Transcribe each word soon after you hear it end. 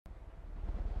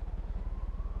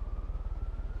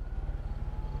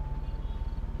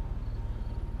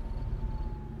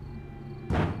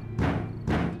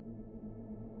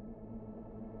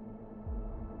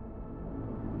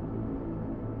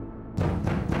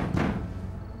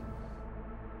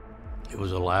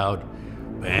was a loud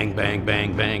bang, bang,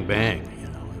 bang, bang, bang. You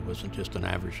know, it wasn't just an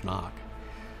average knock.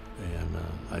 And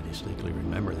I distinctly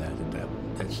remember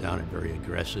that sounded very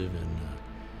aggressive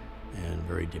and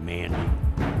very demanding.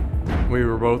 We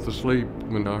were both asleep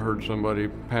when I heard somebody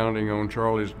pounding on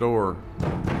Charlie's door.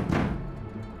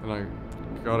 And I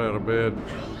got out of bed.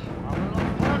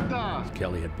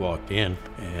 Kelly had walked in,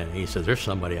 and he said, "There's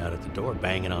somebody out at the door,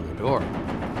 banging on the door."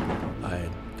 I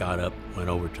had got up, went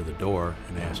over to the door,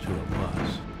 and asked who it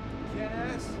was.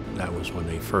 Yes. That was when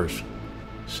they first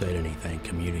said anything,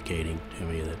 communicating to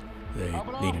me that they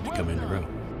needed to come in the room.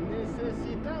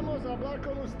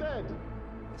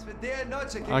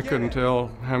 I couldn't tell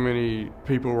how many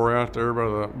people were out there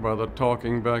by the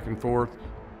talking back and forth.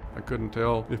 I couldn't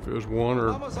tell if it was one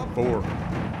or four.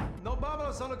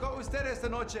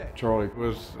 Charlie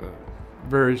was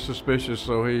very suspicious,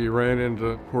 so he ran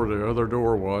into where the other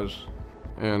door was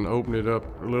and opened it up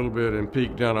a little bit and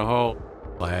peeked down a hall.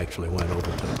 I actually went over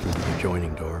to the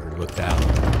adjoining door and looked out.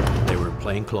 They were in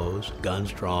plain clothes,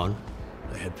 guns drawn,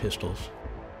 they had pistols.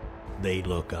 They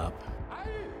look up,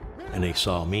 and they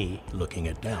saw me looking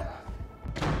at them.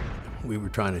 We were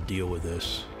trying to deal with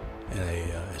this in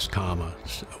as calm a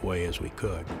way as we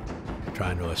could,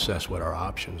 trying to assess what our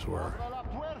options were.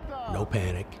 No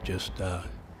panic, just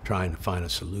trying to find a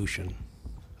solution,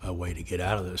 a way to get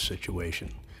out of this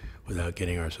situation without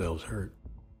getting ourselves hurt.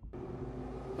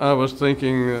 I was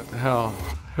thinking how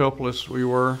helpless we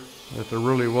were, that there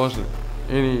really wasn't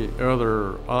any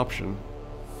other option.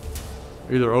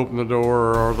 Either open the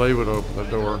door or they would open the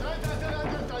door.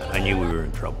 I knew we were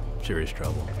in trouble, serious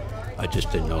trouble. I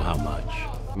just didn't know how much.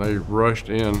 They rushed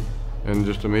in and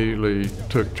just immediately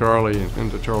took Charlie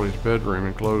into Charlie's bedroom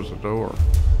and closed the door.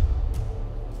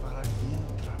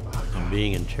 I'm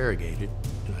being interrogated,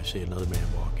 and I see another man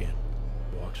walk in.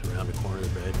 Walks around the corner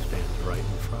of the bed, stands right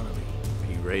in front of me.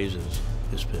 He raises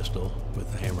his pistol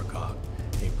with the hammer cock.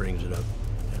 He brings it up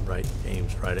and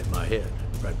aims right at my head,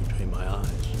 right between my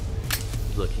eyes.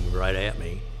 He's looking right at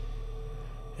me,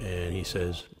 and he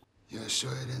says, "Yo soy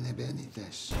René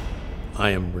Benitez." "I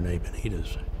am René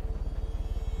Benitez."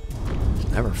 It's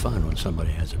never fun when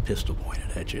somebody has a pistol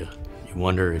pointed at you. You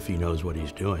wonder if he knows what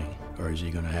he's doing, or is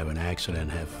he going to have an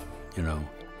accident,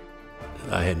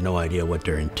 I had no idea what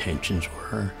their intentions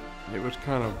were. It was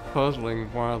kind of puzzling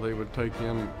why they would take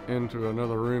him into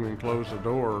another room and close the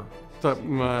door. That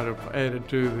might have added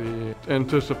to the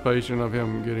anticipation of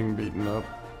him getting beaten up.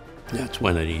 That's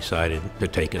when they decided to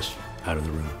take us out of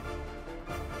the room.